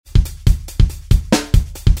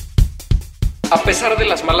A pesar de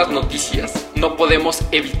las malas noticias, no podemos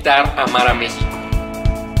evitar amar a México.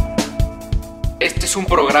 Este es un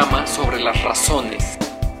programa sobre las razones.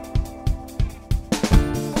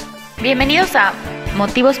 Bienvenidos a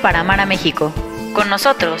Motivos para amar a México. Con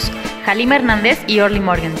nosotros, Halim Hernández y Orly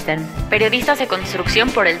Morgenstern, periodistas de construcción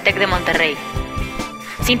por el TEC de Monterrey.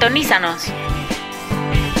 ¡Sintonízanos!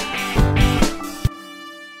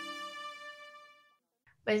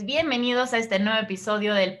 Pues bienvenidos a este nuevo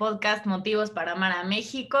episodio del podcast Motivos para amar a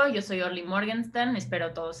México. Yo soy Orly Morgenstern,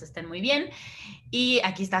 espero todos estén muy bien. Y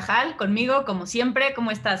aquí está Hal, conmigo, como siempre. ¿Cómo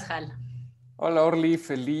estás, Hal? Hola Orly,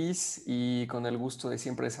 feliz y con el gusto de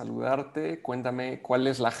siempre saludarte. Cuéntame cuál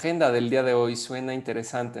es la agenda del día de hoy. Suena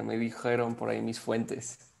interesante, me dijeron por ahí mis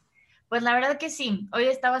fuentes. Pues la verdad que sí, hoy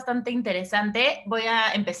está bastante interesante. Voy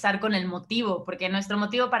a empezar con el motivo, porque nuestro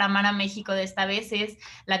motivo para amar a México de esta vez es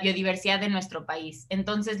la biodiversidad de nuestro país.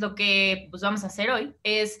 Entonces lo que pues, vamos a hacer hoy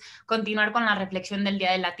es continuar con la reflexión del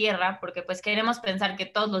Día de la Tierra, porque pues queremos pensar que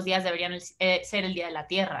todos los días deberían ser el Día de la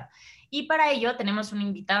Tierra. Y para ello tenemos una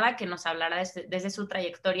invitada que nos hablará desde su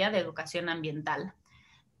trayectoria de educación ambiental.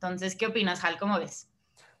 Entonces, ¿qué opinas, Hal? ¿Cómo ves?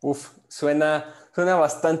 Suena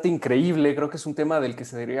bastante increíble. Creo que es un tema del que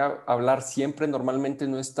se debería hablar siempre. Normalmente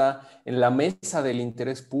no está en la mesa del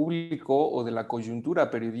interés público o de la coyuntura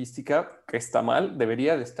periodística, que está mal,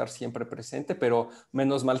 debería de estar siempre presente, pero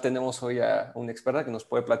menos mal tenemos hoy a una experta que nos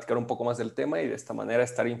puede platicar un poco más del tema y de esta manera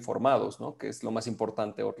estar informados, ¿no? Que es lo más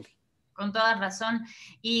importante, Orly. Con toda razón.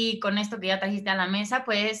 Y con esto que ya trajiste a la mesa,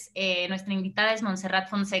 pues nuestra invitada es Montserrat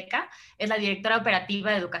Fonseca, es la directora operativa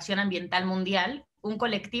de Educación Ambiental Mundial, un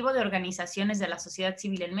colectivo de organizaciones de la sociedad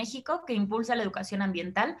civil en México que impulsa la educación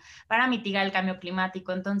ambiental para mitigar el cambio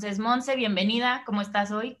climático. Entonces, Monse, bienvenida, ¿cómo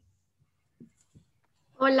estás hoy?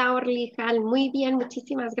 Hola Orly, Hal, muy bien,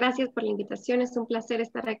 muchísimas gracias por la invitación. Es un placer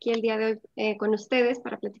estar aquí el día de hoy con ustedes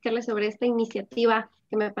para platicarles sobre esta iniciativa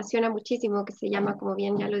que me apasiona muchísimo, que se llama, como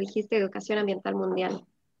bien ya lo dijiste, Educación Ambiental Mundial.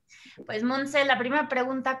 Pues Monse, la primera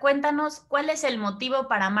pregunta, cuéntanos, ¿cuál es el motivo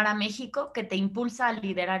para amar a México que te impulsa a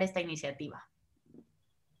liderar esta iniciativa?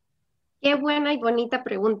 Qué buena y bonita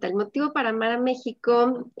pregunta. El motivo para amar a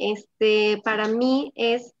México, para mí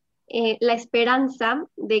es la esperanza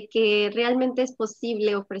de que realmente es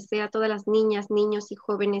posible ofrecer a todas las niñas, niños y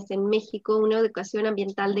jóvenes en México una educación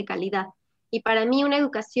ambiental de calidad. Y para mí una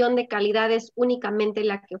educación de calidad es únicamente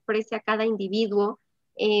la que ofrece a cada individuo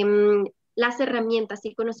las herramientas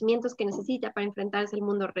y conocimientos que necesita para enfrentarse al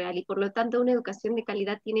mundo real. Y por lo tanto, una educación de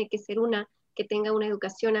calidad tiene que ser una que tenga una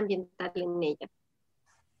educación ambiental en ella.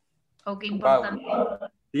 Oh, qué importante. Wow.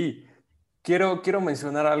 Sí, quiero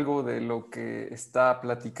mencionar algo de lo que está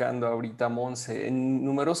platicando ahorita Monse. En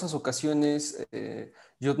numerosas ocasiones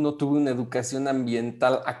yo no tuve una educación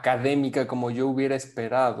ambiental académica como yo hubiera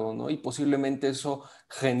esperado, ¿no? Y posiblemente eso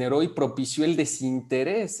generó y propició el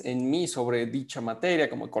desinterés en mí sobre dicha materia,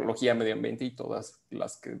 como ecología, medio ambiente y todas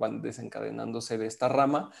las que van desencadenándose de esta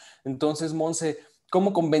rama. Entonces, Monse,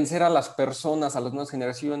 ¿cómo convencer a las personas, a las nuevas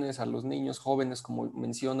generaciones, a los niños jóvenes, como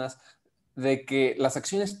mencionas, de que las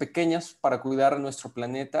acciones pequeñas para cuidar a nuestro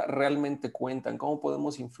planeta realmente cuentan? ¿Cómo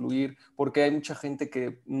podemos influir? Porque hay mucha gente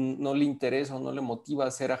que no le interesa o no le motiva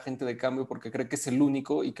a ser agente de cambio porque cree que es el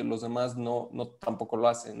único y que los demás no tampoco lo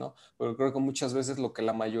hacen, ¿no? Pero creo que muchas veces lo que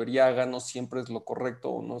la mayoría haga no siempre es lo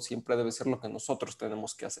correcto o no siempre debe ser lo que nosotros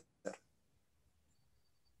tenemos que hacer.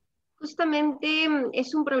 Justamente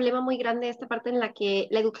es un problema muy grande esta parte en la que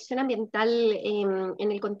la educación ambiental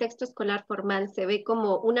en el contexto escolar formal se ve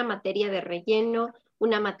como una materia de relleno,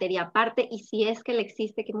 una materia aparte, y si es que la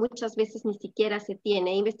existe, que muchas veces ni siquiera se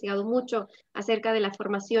tiene. He investigado mucho acerca de la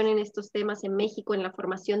formación en estos temas en México, en la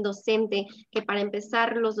formación docente, que para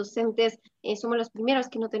empezar los docentes somos los primeros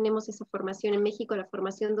que no tenemos esa formación en México. La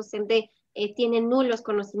formación docente tiene nulos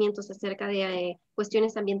conocimientos acerca de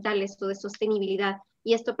cuestiones ambientales o de sostenibilidad,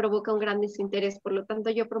 y esto provoca un gran desinterés. Por lo tanto,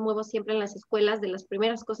 yo promuevo siempre en las escuelas, de las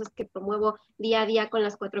primeras cosas que promuevo día a día con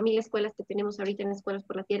las 4,000 escuelas que tenemos ahorita en Escuelas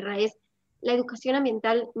por la Tierra, es la educación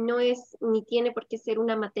ambiental no es ni tiene por qué ser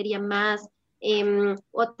una materia más,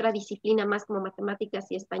 otra disciplina más como matemáticas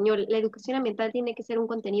y español. La educación ambiental tiene que ser un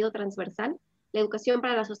contenido transversal. La educación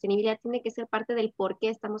para la sostenibilidad tiene que ser parte del por qué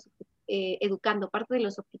estamos educando, parte de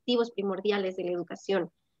los objetivos primordiales de la educación.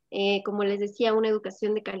 Como les decía, una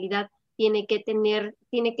educación de calidad tiene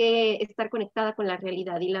que estar conectada con la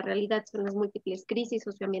realidad, y la realidad son las múltiples crisis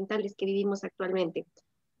socioambientales que vivimos actualmente.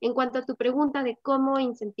 En cuanto a tu pregunta de cómo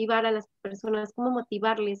incentivar a las personas, cómo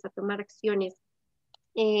motivarles a tomar acciones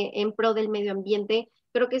en pro del medio ambiente,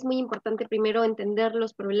 creo que es muy importante primero entender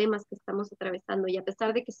los problemas que estamos atravesando, y a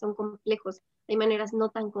pesar de que son complejos, hay maneras no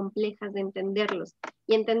tan complejas de entenderlos,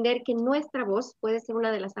 y entender que nuestra voz puede ser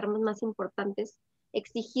una de las armas más importantes,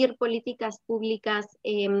 exigir políticas públicas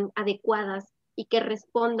adecuadas y que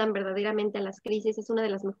respondan verdaderamente a las crisis es una de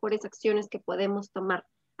las mejores acciones que podemos tomar.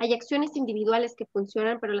 Hay acciones individuales que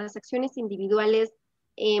funcionan, pero las acciones individuales,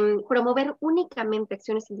 promover únicamente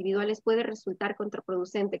acciones individuales puede resultar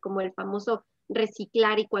contraproducente, como el famoso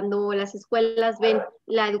reciclar, y cuando las escuelas ven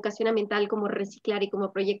la educación ambiental como reciclar y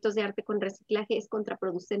como proyectos de arte con reciclaje, es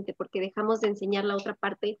contraproducente porque dejamos de enseñar la otra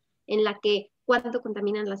parte en la que cuánto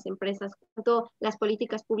contaminan las empresas, cuánto las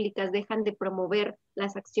políticas públicas dejan de promover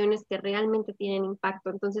las acciones que realmente tienen impacto.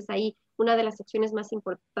 Entonces ahí una de las acciones más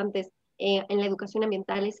importantes en la educación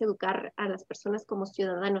ambiental es educar a las personas como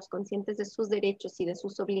ciudadanos conscientes de sus derechos y de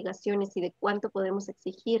sus obligaciones y de cuánto podemos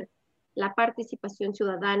exigir la participación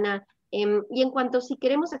ciudadana. Y en cuanto si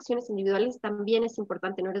queremos acciones individuales, también es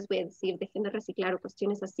importante, no les voy a decir dejen de reciclar o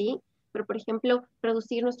cuestiones así, pero por ejemplo,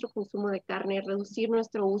 reducir nuestro consumo de carne, reducir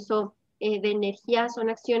nuestro uso de energía,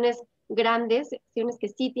 son acciones grandes, acciones que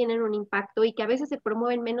sí tienen un impacto y que a veces se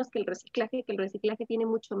promueven menos que el reciclaje tiene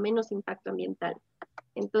mucho menos impacto ambiental.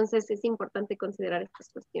 Entonces es importante considerar estas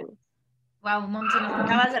cuestiones. Wow, Montse, nos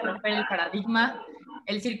acabas de romper el paradigma,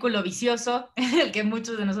 el círculo vicioso en el que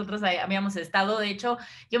muchos de nosotros habíamos estado. De hecho,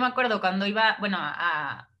 yo me acuerdo cuando iba, bueno,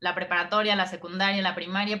 a la preparatoria, la secundaria, la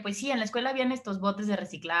primaria, pues sí, en la escuela habían estos botes de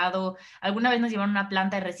reciclado, alguna vez nos llevaron a una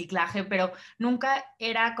planta de reciclaje, pero nunca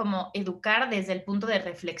era como educar desde el punto de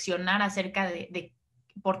reflexionar acerca de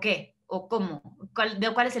por qué o cómo,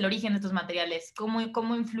 cuál es el origen de estos materiales, cómo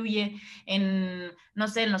influye en, no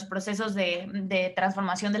sé, en los procesos de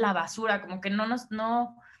transformación de la basura, como que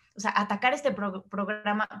o sea, atacar este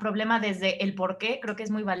problema desde el por qué creo que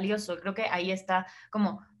es muy valioso. Creo que ahí está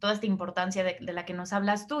como toda esta importancia de la que nos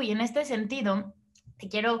hablas tú. Y en este sentido, te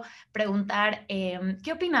quiero preguntar,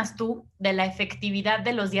 ¿qué opinas tú de la efectividad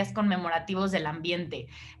de los días conmemorativos del ambiente,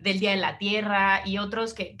 del Día de la Tierra y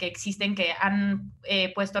otros que existen que han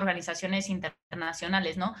puesto organizaciones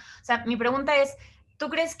internacionales, ¿no? O sea, mi pregunta es, ¿tú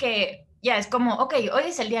crees que ya es como, ok, hoy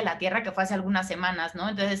es el Día de la Tierra, que fue hace algunas semanas, ¿no?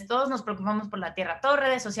 Entonces todos nos preocupamos por la Tierra, todas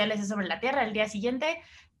redes sociales es sobre la Tierra, el día siguiente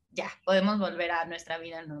ya podemos volver a nuestra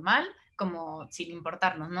vida normal, como sin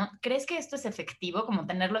importarnos, ¿no? ¿Crees que esto es efectivo, como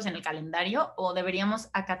tenerlos en el calendario, o deberíamos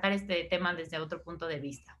acatar este tema desde otro punto de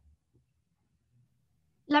vista?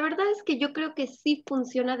 La verdad es que yo creo que sí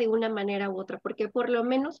funciona de una manera u otra, porque por lo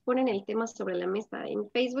menos ponen el tema sobre la mesa. En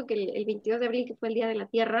Facebook, el 22 de abril, que fue el Día de la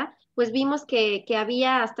Tierra, pues vimos que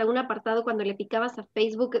había hasta un apartado cuando le picabas a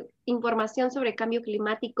Facebook, información sobre cambio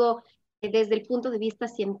climático desde el punto de vista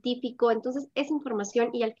científico. Entonces, es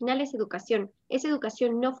información y al final es educación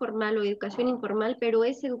no formal o educación informal, pero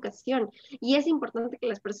es educación. Y es importante que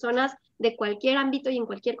las personas de cualquier ámbito y en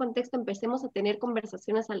cualquier contexto empecemos a tener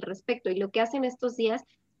conversaciones al respecto. Y lo que hacen estos días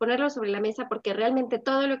ponerlo sobre la mesa, porque realmente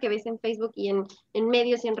todo lo que ves en Facebook y en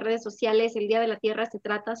medios y en redes sociales, el Día de la Tierra se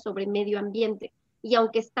trata sobre medio ambiente. Y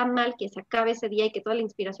aunque está mal que se acabe ese día y que toda la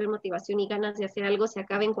inspiración, motivación y ganas de hacer algo se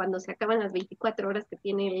acaben cuando se acaban las 24 horas que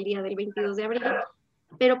tiene el día del 22 de abril,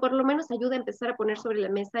 pero por lo menos ayuda a empezar a poner sobre la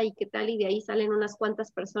mesa y qué tal, y de ahí salen unas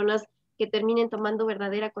cuantas personas que terminen tomando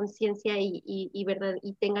verdadera conciencia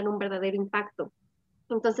y tengan un verdadero impacto.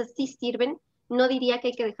 Entonces sí sirven, no diría que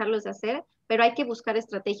hay que dejarlos de hacer, pero hay que buscar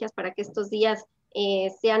estrategias para que estos días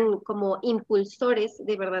sean como impulsores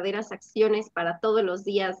de verdaderas acciones para todos los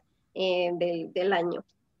días del año.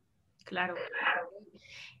 Claro.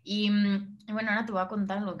 Y bueno, ahora te voy a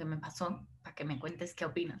contar lo que me pasó para que me cuentes qué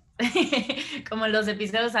opinas. Como en los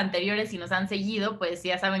episodios anteriores, si nos han seguido, pues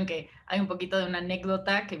ya saben que hay un poquito de una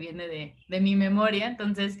anécdota que viene de mi memoria.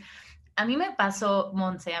 Entonces, a mí me pasó,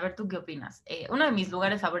 Monse, a ver tú qué opinas. Uno de mis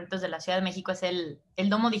lugares favoritos de la Ciudad de México es el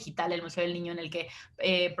Domo Digital, el Museo del Niño, en el que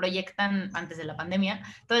proyectan, antes de la pandemia,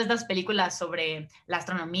 todas estas películas sobre la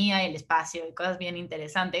astronomía y el espacio y cosas bien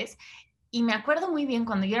interesantes. Y me acuerdo muy bien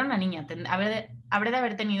cuando yo era una niña, habré de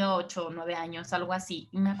haber tenido 8 o 9 años, algo así,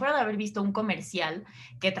 y me acuerdo de haber visto un comercial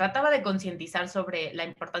que trataba de concientizar sobre la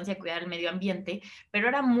importancia de cuidar el medio ambiente, pero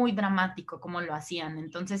era muy dramático como lo hacían.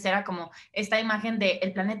 Entonces era como esta imagen de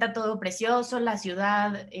el planeta todo precioso, la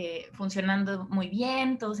ciudad funcionando muy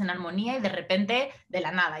bien, todos en armonía, y de repente, de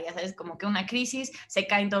la nada, ya sabes, como que una crisis, se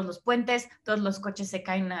caen todos los puentes, todos los coches se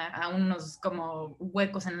caen a unos como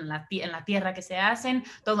huecos en la tierra que se hacen,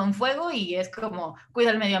 todo un fuego, y es como,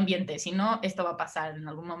 cuida el medio ambiente, si no, esto va a pasar en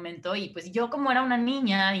algún momento. Y pues yo, como era una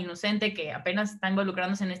niña inocente que apenas está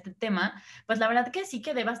involucrándose en este tema, pues la verdad que sí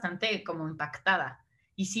quedé bastante como impactada.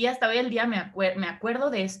 Y sí, hasta hoy el día me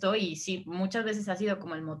acuerdo de esto, y sí, muchas veces ha sido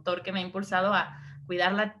como el motor que me ha impulsado a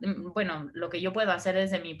cuidarla, bueno, lo que yo puedo hacer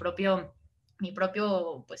desde mi propio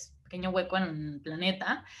pues, pequeño hueco en el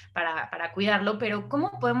planeta para cuidarlo, pero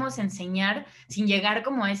 ¿cómo podemos enseñar sin llegar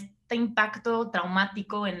como a este impacto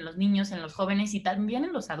traumático en los niños, en los jóvenes y también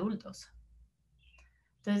en los adultos?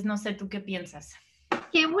 Entonces, no sé, ¿tú qué piensas?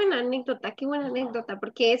 Qué buena anécdota,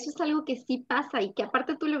 porque eso es algo que sí pasa y que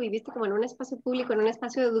aparte tú lo viviste como en un espacio público, en un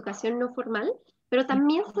espacio de educación no formal, pero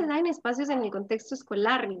también se da en espacios en el contexto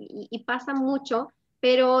escolar y pasa mucho,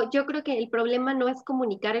 pero yo creo que el problema no es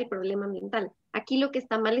comunicar el problema ambiental. Aquí lo que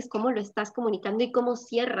está mal es cómo lo estás comunicando y cómo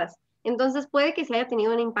cierras. Entonces puede que se haya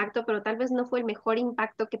tenido un impacto, pero tal vez no fue el mejor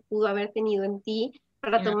impacto que pudo haber tenido en ti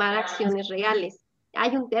para tomar acciones reales.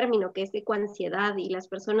 Hay un término que es ecoansiedad y las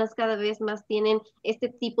personas cada vez más tienen este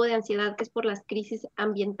tipo de ansiedad que es por las crisis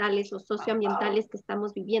ambientales o socioambientales que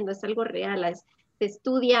estamos viviendo. Es algo real, se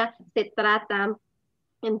estudia, se trata.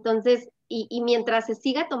 Entonces, mientras se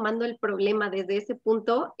siga tomando el problema desde ese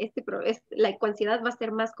punto, la ecoansiedad va a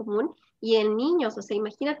ser más común y en niños, o sea,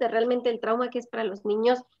 imagínate realmente el trauma que es para los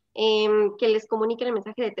niños que les comuniquen el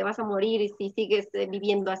mensaje de te vas a morir y si sigues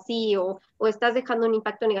viviendo así o estás dejando un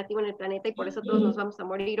impacto negativo en el planeta y por eso todos nos vamos a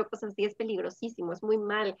morir o cosas así, es peligrosísimo, es muy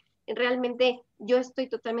mal. Realmente yo estoy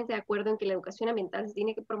totalmente de acuerdo en que la educación ambiental se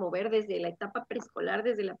tiene que promover desde la etapa preescolar,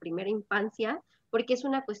 desde la primera infancia, porque es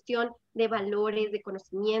una cuestión de valores, de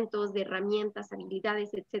conocimientos, de herramientas, habilidades,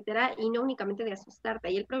 etcétera, y no únicamente de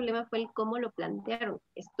asustarte. Y el problema fue el cómo lo plantearon.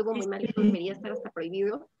 Estuvo muy mal, esto debería estar hasta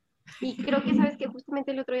prohibido. Y creo que, sabes que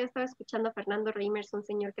justamente el otro día estaba escuchando a Fernando Reimers, un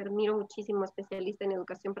señor que admiro muchísimo, especialista en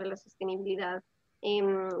educación para la sostenibilidad,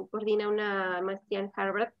 coordina una maestría en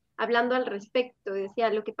Harvard, hablando al respecto.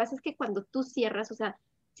 Decía, lo que pasa es que cuando tú cierras, o sea,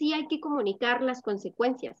 sí hay que comunicar las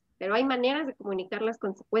consecuencias, pero hay maneras de comunicar las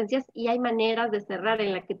consecuencias y hay maneras de cerrar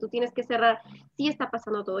en la que tú tienes que cerrar, sí está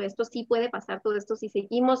pasando todo esto, sí puede pasar todo esto si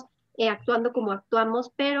seguimos actuando como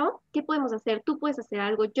actuamos, pero ¿qué podemos hacer? Tú puedes hacer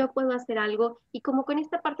algo, yo puedo hacer algo, y como con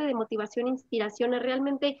esta parte de motivación e inspiración es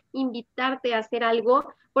realmente invitarte a hacer algo,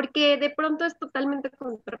 porque de pronto es totalmente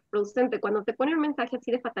contraproducente. Cuando te pone un mensaje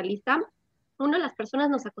así de fatalista, uno, las personas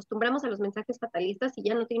nos acostumbramos a los mensajes fatalistas y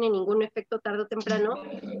ya no tiene ningún efecto tarde o temprano,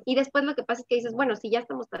 y después lo que pasa es que dices, bueno, si ya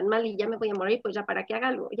estamos tan mal y ya me voy a morir, pues ya para qué hago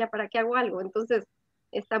algo, ya para qué hago algo, entonces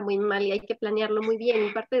está muy mal y hay que planearlo muy bien,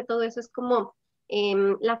 y parte de todo eso es como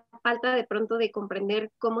la falta de pronto de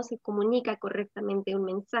comprender cómo se comunica correctamente un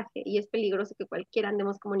mensaje, y es peligroso que cualquiera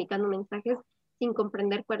andemos comunicando mensajes sin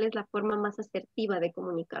comprender cuál es la forma más asertiva de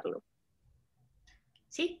comunicarlo.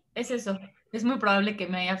 Sí, es eso. Es muy probable que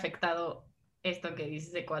me haya afectado esto que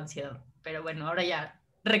dices de coansiedad. Pero bueno, ahora ya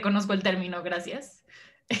reconozco el término, gracias.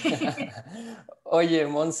 Oye,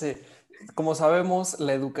 Monse, como sabemos,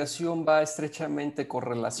 la educación va estrechamente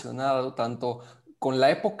correlacionada tanto con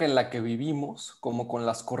la época en la que vivimos como con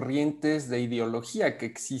las corrientes de ideología que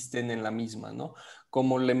existen en la misma, ¿no?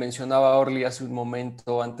 Como le mencionaba Orly hace un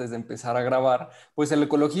momento antes de empezar a grabar, pues el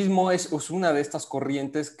ecologismo es una de estas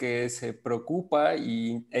corrientes que se preocupa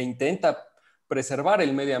e intenta preservar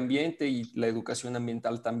el medio ambiente y la educación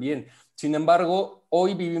ambiental también. Sin embargo,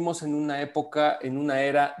 hoy vivimos en una época, en una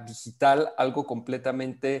era digital, algo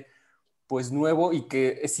completamente pues nuevo y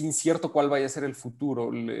que es incierto cuál vaya a ser el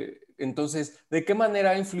futuro. Entonces, ¿de qué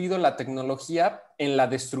manera ha influido la tecnología en la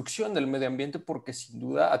destrucción del medio ambiente? Porque sin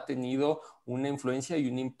duda ha tenido una influencia y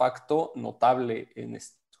un impacto notable en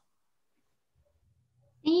esto.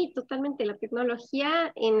 Sí, totalmente. La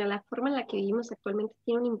tecnología en la forma en la que vivimos actualmente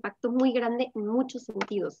tiene un impacto muy grande en muchos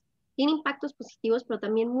sentidos. Tiene impactos positivos, pero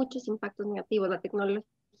también muchos impactos negativos. La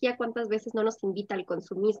tecnología, ¿cuántas veces no nos invita al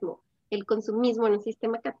consumismo? El consumismo en el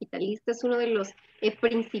sistema capitalista es uno de los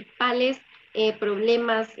principales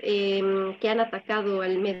problemas que han atacado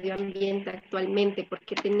al medio ambiente actualmente,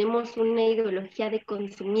 porque tenemos una ideología de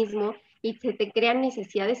consumismo y se te crean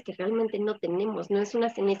necesidades que realmente no tenemos. No es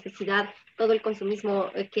una necesidad todo el consumismo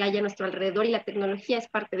que hay a nuestro alrededor, y la tecnología es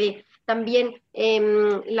parte de. También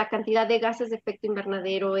la cantidad de gases de efecto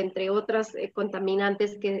invernadero, entre otras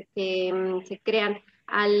contaminantes que se crean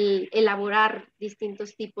al elaborar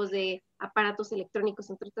distintos tipos de aparatos electrónicos,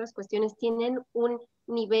 entre otras cuestiones, tienen un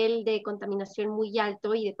nivel de contaminación muy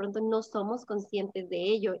alto y de pronto no somos conscientes de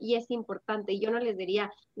ello, y es importante. Yo no les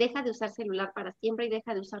diría, deja de usar celular para siempre y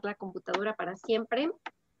deja de usar la computadora para siempre,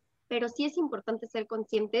 pero sí es importante ser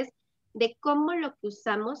conscientes de cómo lo que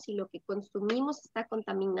usamos y lo que consumimos está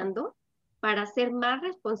contaminando, para ser más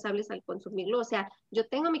responsables al consumirlo. O sea, yo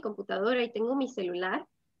tengo mi computadora y tengo mi celular,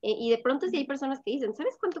 y de pronto si hay personas que dicen,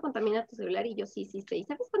 ¿sabes cuánto contamina tu celular? Y yo sí, sí sé. ¿Y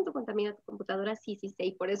sabes cuánto contamina tu computadora? Sí, sí sé.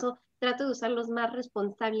 Y por eso trato de usarlos más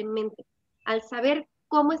responsablemente. Al saber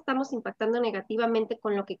cómo estamos impactando negativamente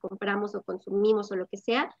con lo que compramos o consumimos o lo que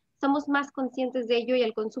sea, somos más conscientes de ello y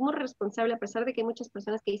el consumo responsable, a pesar de que hay muchas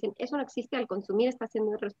personas que dicen, eso no existe, al consumir está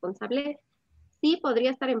siendo irresponsable, sí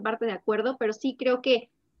podría estar en parte de acuerdo, pero sí creo que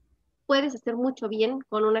puedes hacer mucho bien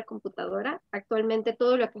con una computadora. Actualmente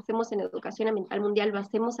todo lo que hacemos en educación ambiental mundial lo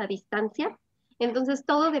hacemos a distancia. Entonces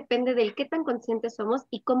todo depende del qué tan conscientes somos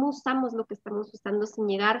y cómo usamos lo que estamos usando sin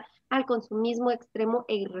llegar al consumismo extremo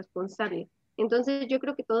e irresponsable. Entonces yo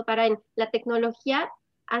creo que todo para en la tecnología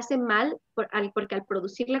hace mal porque al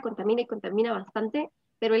producirla contamina y contamina bastante,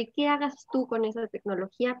 pero el qué hagas tú con esa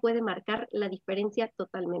tecnología puede marcar la diferencia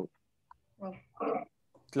totalmente.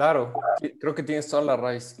 Claro, creo que tienes toda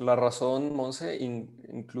la razón, Monse,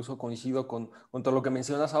 incluso coincido con todo lo que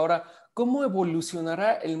mencionas. Ahora, ¿cómo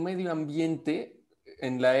evolucionará el medio ambiente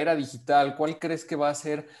en la era digital? ¿Cuál crees que va a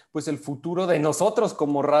ser, pues, el futuro de nosotros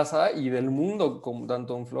como raza y del mundo, como,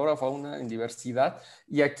 tanto en flora, fauna, en diversidad?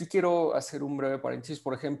 Y aquí quiero hacer un breve paréntesis.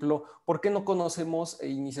 Por ejemplo, ¿por qué no conocemos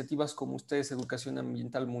iniciativas como ustedes, Educación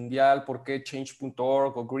Ambiental Mundial? ¿Por qué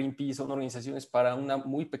Change.org o Greenpeace son organizaciones para una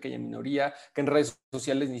muy pequeña minoría que en redes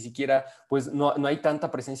sociales ni siquiera, pues no hay tanta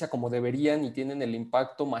presencia como deberían y tienen el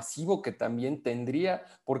impacto masivo que también tendría,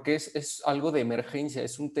 porque es algo de emergencia,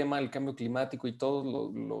 es un tema del cambio climático y todos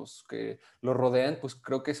los que lo rodean, pues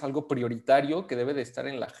creo que es algo prioritario que debe de estar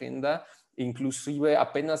en la agenda. Inclusive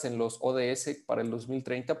apenas en los ODS para el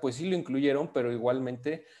 2030, pues sí lo incluyeron, pero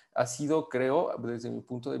igualmente ha sido, creo, desde mi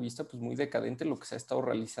punto de vista, pues muy decadente lo que se ha estado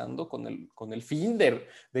realizando con el fin de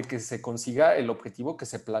que se consiga el objetivo que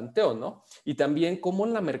se planteó, ¿no? Y también cómo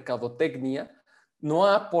la mercadotecnia no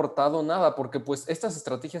ha aportado nada, porque pues estas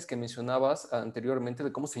estrategias que mencionabas anteriormente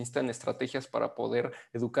de cómo se instan estrategias para poder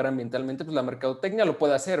educar ambientalmente, pues la mercadotecnia lo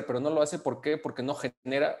puede hacer, pero no lo hace ¿por qué? Porque no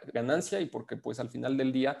genera ganancia y porque pues al final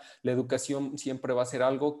del día la educación siempre va a ser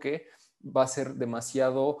algo que va a ser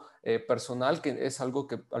demasiado personal, que es algo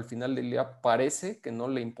que al final del día parece que no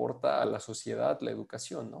le importa a la sociedad la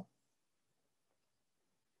educación, ¿no?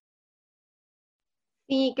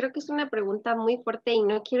 Sí, creo que es una pregunta muy fuerte y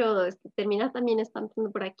no quiero terminar también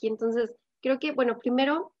espantando por aquí. Entonces, creo que, bueno,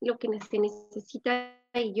 primero lo que se necesita,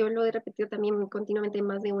 y yo lo he repetido también continuamente en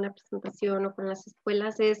más de una presentación o con las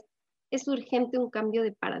escuelas, es urgente un cambio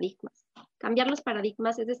de paradigmas. Cambiar los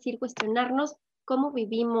paradigmas, es decir, cuestionarnos cómo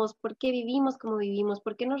vivimos, por qué vivimos como vivimos,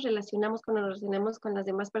 por qué nos relacionamos cuando nos relacionamos con las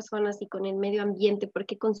demás personas y con el medio ambiente, por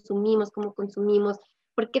qué consumimos como consumimos,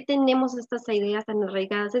 ¿por qué tenemos estas ideas tan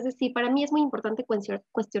arraigadas? Es decir, para mí es muy importante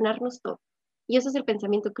cuestionarnos todo. Y eso es el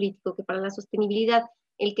pensamiento crítico, que para la sostenibilidad,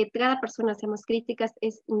 el que cada persona seamos críticas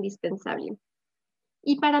es indispensable.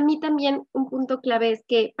 Y para mí también un punto clave es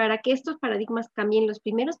que para que estos paradigmas cambien, los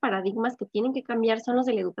primeros paradigmas que tienen que cambiar son los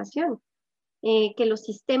de la educación. Que los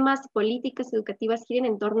sistemas, políticas educativas giren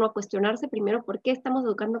en torno a cuestionarse primero por qué estamos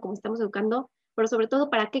educando como estamos educando, pero sobre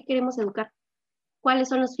todo para qué queremos educar, cuáles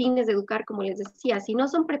son los fines de educar, como les decía. Si no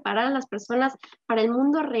son preparar a las personas para el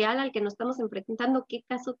mundo real al que nos estamos enfrentando, ¿qué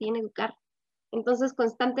caso tiene educar? Entonces,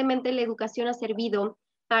 constantemente la educación ha servido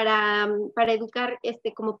para educar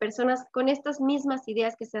como personas con estas mismas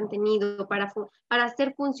ideas que se han tenido, para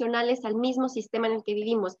ser funcionales al mismo sistema en el que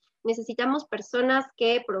vivimos. Necesitamos personas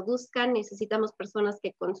que produzcan, necesitamos personas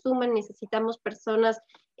que consuman, necesitamos personas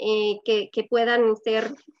que puedan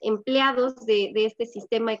ser empleados de este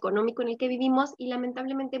sistema económico en el que vivimos y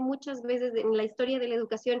lamentablemente muchas veces en la historia de la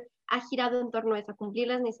educación ha girado en torno a eso, a cumplir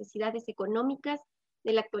las necesidades económicas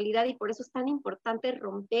de la actualidad y por eso es tan importante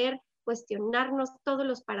romper, cuestionarnos todos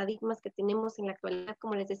los paradigmas que tenemos en la actualidad,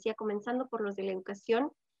 como les decía, comenzando por los de la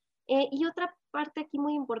educación. Y otra parte aquí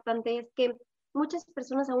muy importante es que muchas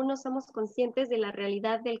personas aún no somos conscientes de la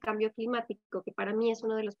realidad del cambio climático, que para mí es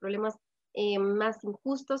uno de los problemas más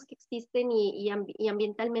injustos que existen y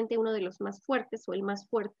ambientalmente uno de los más fuertes o el más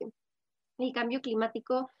fuerte. El cambio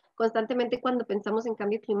climático, constantemente cuando pensamos en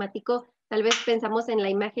cambio climático, tal vez pensamos en la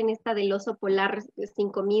imagen esta del oso polar sin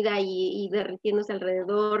comida y derritiéndose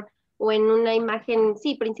alrededor, o en una imagen,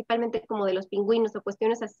 sí, principalmente como de los pingüinos o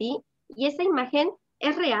cuestiones así, y esa imagen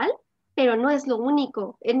es real, pero no es lo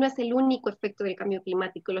único, no es el único efecto del cambio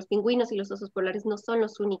climático. Los pingüinos y los osos polares no son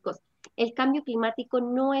los únicos. El cambio climático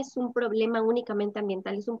no es un problema únicamente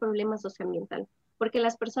ambiental, es un problema socioambiental, porque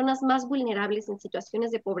las personas más vulnerables en situaciones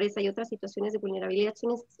de pobreza y otras situaciones de vulnerabilidad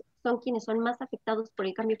son quienes son más afectados por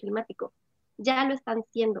el cambio climático. Ya lo están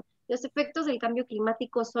siendo. Los efectos del cambio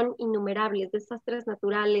climático son innumerables, desastres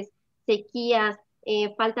naturales, sequías,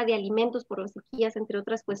 falta de alimentos por las sequías, entre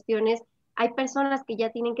otras cuestiones. Hay personas que ya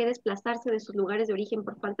tienen que desplazarse de sus lugares de origen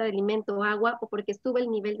por falta de alimento o agua o porque sube el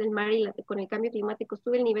nivel del mar y con el cambio climático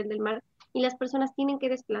sube el nivel del mar y las personas tienen que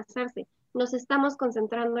desplazarse. Nos estamos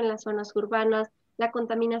concentrando en las zonas urbanas, la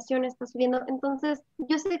contaminación está subiendo. Entonces,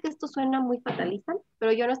 yo sé que esto suena muy fatalista,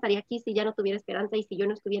 pero yo no estaría aquí si ya no tuviera esperanza y si yo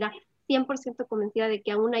no estuviera 100% convencida de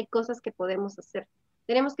que aún hay cosas que podemos hacer.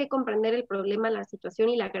 Tenemos que comprender el problema, la situación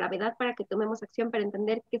y la gravedad para que tomemos acción, para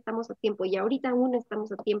entender que estamos a tiempo. Y ahorita aún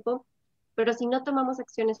estamos a tiempo, pero si no tomamos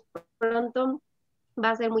acciones pronto, va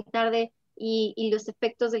a ser muy tarde y los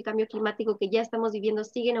efectos del cambio climático que ya estamos viviendo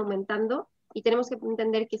siguen aumentando y tenemos que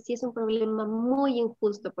entender que sí es un problema muy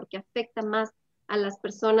injusto porque afecta más a las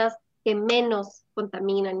personas que menos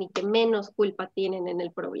contaminan y que menos culpa tienen en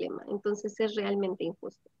el problema. Entonces es realmente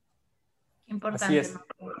injusto. Qué Así importante, es. ¿no?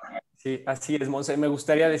 Sí, así es, Monse. Me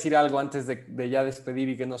gustaría decir algo antes de ya despedir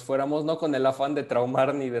y que nos fuéramos, no con el afán de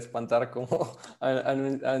traumar ni de espantar, como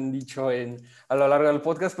han dicho a lo largo del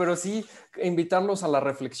podcast, pero sí invitarlos a la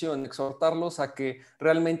reflexión, exhortarlos a que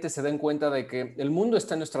realmente se den cuenta de que el mundo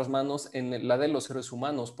está en nuestras manos, en la de los seres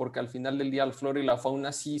humanos, porque al final del día la flora y la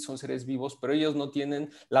fauna sí son seres vivos, pero ellos no tienen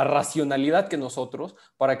la racionalidad que nosotros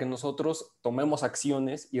para que nosotros tomemos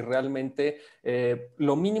acciones y realmente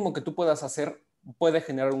lo mínimo que tú puedas hacer puede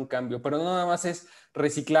generar un cambio, pero no nada más es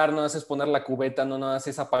reciclar, no nada más es poner la cubeta, no nada más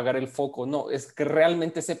es apagar el foco, no, es que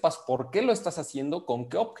realmente sepas por qué lo estás haciendo, con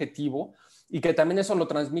qué objetivo y que también eso lo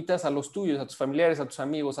transmitas a los tuyos, a tus familiares, a tus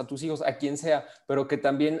amigos, a tus hijos, a quien sea, pero que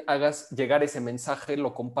también hagas llegar ese mensaje,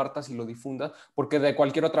 lo compartas y lo difundas, porque de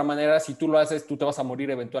cualquier otra manera, si tú lo haces, tú te vas a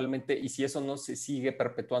morir eventualmente y si eso no se sigue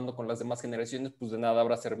perpetuando con las demás generaciones, pues de nada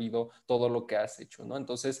habrá servido todo lo que has hecho, ¿no?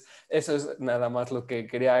 Entonces, eso es nada más lo que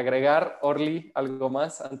quería agregar. Orly, ¿algo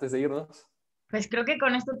más antes de irnos? Pues creo que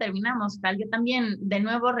con esto terminamos, Tal. Yo también, de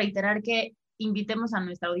nuevo, reiterar que invitemos a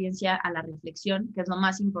nuestra audiencia a la reflexión, que es lo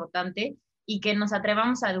más importante, y que nos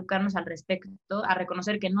atrevamos a educarnos al respecto, a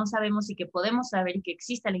reconocer que no sabemos y que podemos saber y que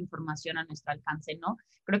existe la información a nuestro alcance, ¿no?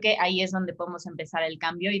 Creo que ahí es donde podemos empezar el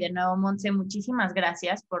cambio. Y de nuevo, Montse, muchísimas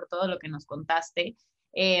gracias por todo lo que nos contaste.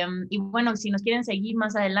 Y bueno, si nos quieren seguir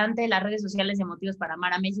más adelante, las redes sociales de Motivos para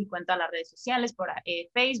Amar a México en todas las redes sociales, por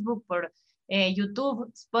Facebook, por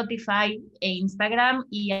YouTube, Spotify e Instagram.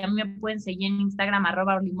 Y a mí me pueden seguir en Instagram,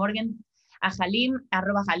 @orlymorgan, a Halim,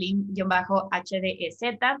 @Halim_HDZ.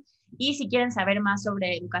 Y si quieren saber más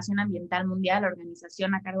sobre educación ambiental mundial,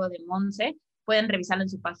 organización a cargo de Monse, pueden revisarlo en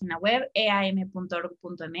su página web,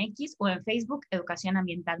 eam.org.mx, o en Facebook, Educación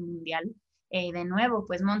Ambiental Mundial. De nuevo,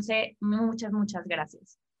 pues Monse, muchas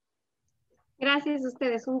gracias. Gracias a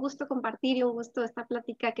ustedes, un gusto compartir y un gusto esta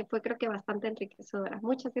plática que fue creo que bastante enriquecedora.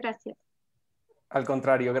 Muchas gracias. Al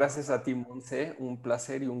contrario, gracias a ti, Monse. Un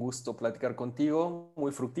placer y un gusto platicar contigo,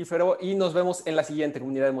 muy fructífero. Y nos vemos en la siguiente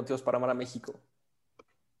Comunidad de Motivos para Amar a México.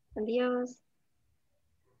 Adiós.